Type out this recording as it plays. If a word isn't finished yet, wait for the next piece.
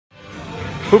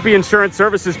Hoopy Insurance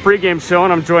Services pregame show,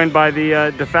 and I'm joined by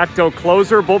the de facto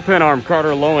closer, bullpen arm, Carter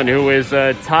Loewen, who is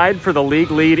tied for the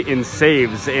league lead in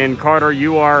saves. And Carter,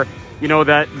 you are,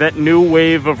 that new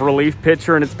wave of relief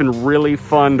pitcher, and it's been really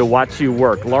fun to watch you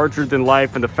work. Larger than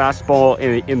life, and the fastball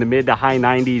in the mid to high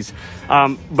 90s.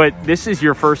 But this is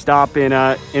your first stop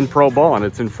in pro ball, and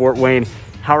it's in Fort Wayne.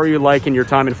 How are you liking your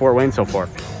time in Fort Wayne so far?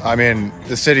 I mean,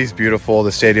 the city's beautiful.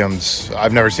 The stadium's,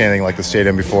 I've never seen anything like the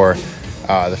stadium before.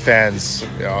 The fans,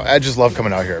 I just love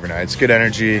coming out here every night. It's good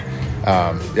energy.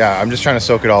 I'm just trying to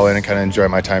soak it all in and kind of enjoy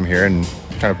my time here and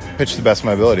trying to pitch the best of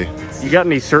my ability. You got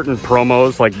any certain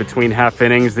promos, like between half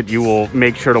innings, that you will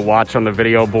make sure to watch on the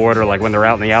video board, or like when they're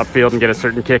out in the outfield and get a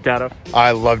certain kick out of?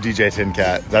 I love DJ Tin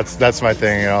Cat. That's my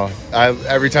thing,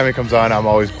 every time he comes on, I'm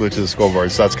always glued to the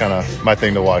scoreboard, so that's kind of my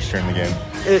thing to watch during the game.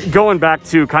 Going back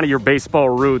to kind of your baseball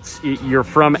roots, you're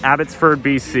from Abbotsford,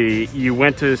 BC. You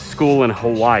went to school in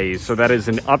Hawaii, so that is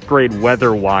an upgrade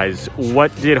weather-wise.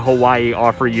 What did Hawaii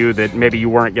offer you that maybe you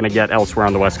weren't going to get elsewhere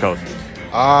on the West Coast?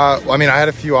 I had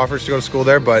a few offers to go to school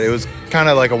there, but it was kind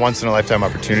of like a once-in-a-lifetime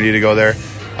opportunity to go there.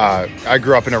 I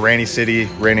grew up in a rainy city,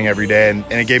 raining every day, and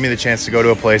it gave me the chance to go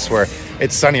to a place where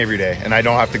it's sunny every day, and I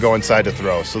don't have to go inside to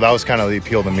throw. So that was kind of the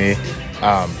appeal to me.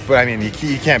 But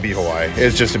you can't beat Hawaii.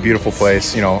 It's just a beautiful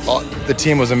place. The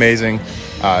team was amazing.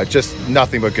 Just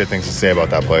nothing but good things to say about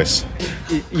that place.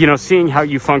 Seeing how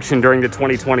you functioned during the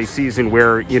 2020 season,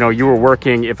 where you were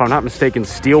working, if I'm not mistaken,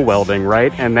 steel welding,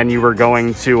 right? And then you were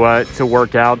going to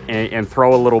work out and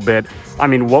throw a little bit.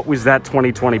 What was that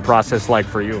 2020 process like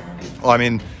for you? Well,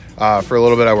 for a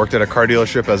little bit, I worked at a car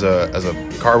dealership as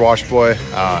a car wash boy,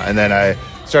 and then I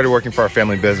started working for our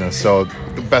family business. So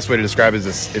the best way to describe it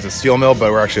is it's a steel mill,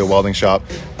 but we're actually a welding shop,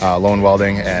 Lone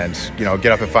Welding, and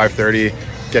get up at 5:30,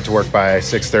 get to work by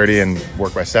 6:30, and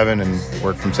work by 7, and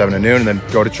work from 7 to noon, and then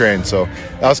go to train. So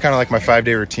that was kind of like my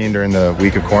 5-day routine during the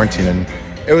week of quarantine, and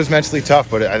it was mentally tough,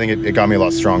 but I think it got me a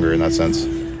lot stronger in that sense.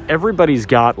 Everybody's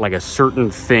got like a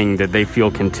certain thing that they feel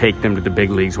can take them to the big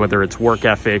leagues, whether it's work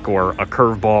ethic or a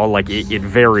curveball. Like it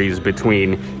varies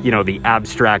between, the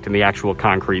abstract and the actual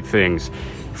concrete things.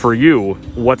 For you,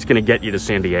 what's going to get you to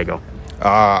San Diego?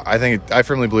 I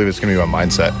firmly believe it's going to be my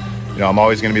mindset. I'm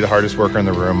always going to be the hardest worker in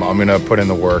the room. I'm going to put in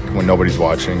the work when nobody's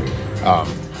watching.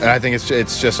 And I think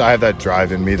it's just I have that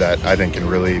drive in me that I think can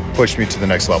really push me to the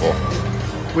next level.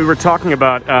 We were talking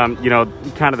about,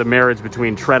 kind of the marriage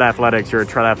between Tread Athletics, you're a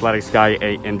Tread Athletics guy,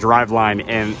 and Driveline.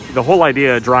 And the whole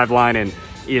idea of Driveline and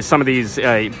is some of these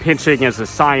pitching as a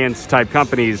science type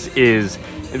companies is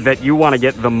that you want to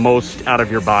get the most out of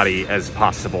your body as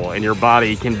possible. And your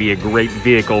body can be a great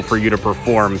vehicle for you to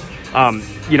perform.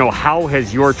 How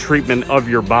has your treatment of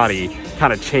your body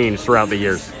kind of changed throughout the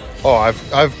years? Oh,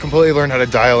 I've completely learned how to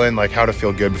dial in, like how to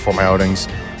feel good before my outings.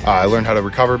 I learned how to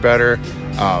recover better.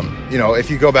 If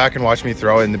you go back and watch me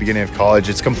throw in the beginning of college,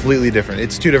 it's completely different.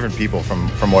 It's two different people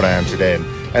from what I am today.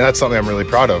 And that's something I'm really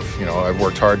proud of. I've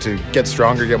worked hard to get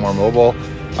stronger, get more mobile.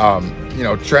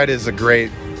 Tread is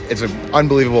it's an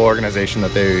unbelievable organization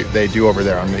that they do over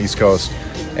there on the East Coast.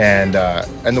 And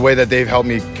the way that they've helped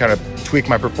me kind of tweak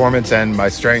my performance and my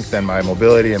strength and my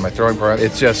mobility and my throwing program,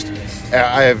 it's just,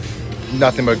 I have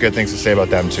nothing but good things to say about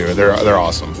them too. They're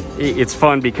awesome. It's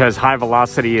fun because high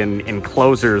velocity and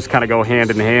closers kind of go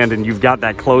hand in hand, and you've got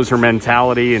that closer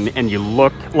mentality and you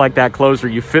look like that closer.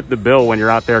 You fit the bill when you're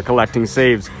out there collecting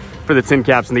saves for the Tin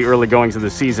Caps in the early goings of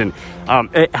the season.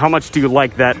 How much do you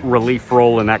like that relief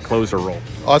role and that closer role?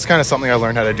 Well, it's kind of something I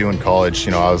learned how to do in college.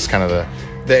 I was kind of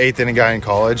the 8th inning guy in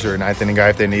college, or 9th inning guy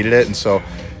if they needed it, and so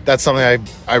that's something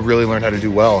I really learned how to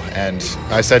do well. And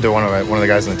I said to one of the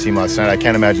guys on the team last night, I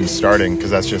can't imagine starting because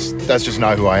that's just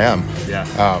not who I am. Yeah.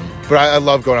 But I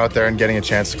love going out there and getting a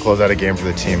chance to close out a game for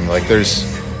the team. Like there's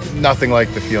nothing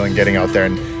like the feeling getting out there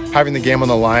and having the game on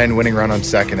the line, winning run on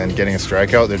second, and getting a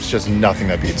strikeout. There's just nothing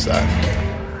that beats that.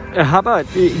 How about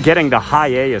getting the high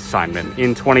A assignment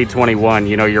in 2021?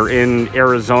 You're in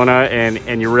Arizona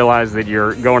and you realize that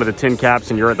you're going to the Tin Caps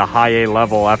and you're at the high A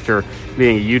level after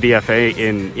being a UDFA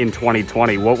in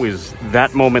 2020. What was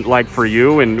that moment like for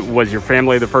you? And was your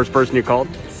family the first person you called?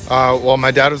 Well,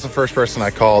 my dad was the first person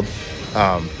I called.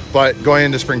 But going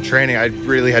into spring training, I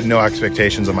really had no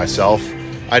expectations of myself.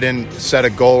 I didn't set a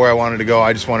goal where I wanted to go.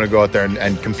 I just wanted to go out there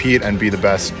and compete and be the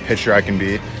best pitcher I can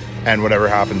be. And whatever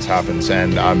happens, happens.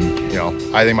 And I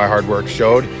think my hard work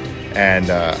showed, and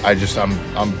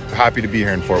I'm happy to be here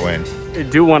in Fort Wayne. I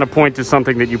do want to point to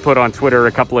something that you put on Twitter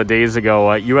a couple of days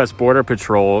ago. U.S. Border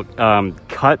Patrol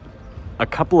cut a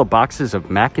couple of boxes of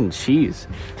mac and cheese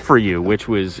for you, which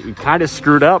was kind of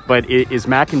screwed up. But is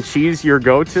mac and cheese your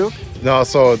go-to? No,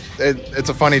 so it's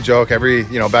a funny joke.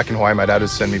 Back in Hawaii, my dad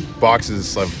would send me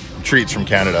boxes of treats from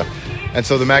Canada. And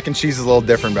so the mac and cheese is a little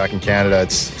different back in Canada.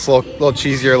 It's a little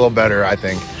cheesier, a little better, I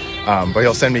think. But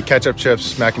he'll send me ketchup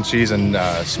chips, mac and cheese, and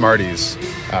Smarties.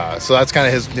 So that's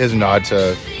kind of his nod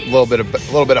to a little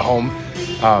bit of home.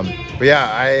 But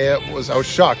yeah, I was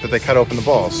shocked that they cut open the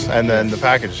balls, and then the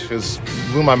package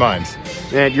blew my mind.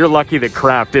 And you're lucky that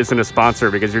Kraft isn't a sponsor,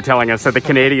 because you're telling us that the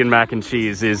Canadian mac and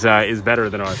cheese is better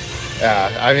than ours.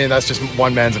 Yeah, I mean, that's just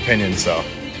one man's opinion, so.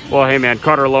 Well, hey, man,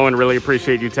 Carter Loewen, really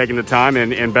appreciate you taking the time,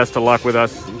 and best of luck with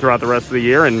us throughout the rest of the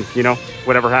year and,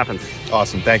 whatever happens.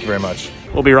 Awesome. Thank you very much.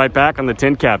 We'll be right back on the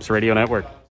Tin Caps Radio Network.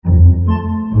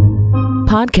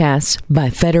 Podcasts by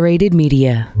Federated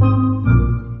Media.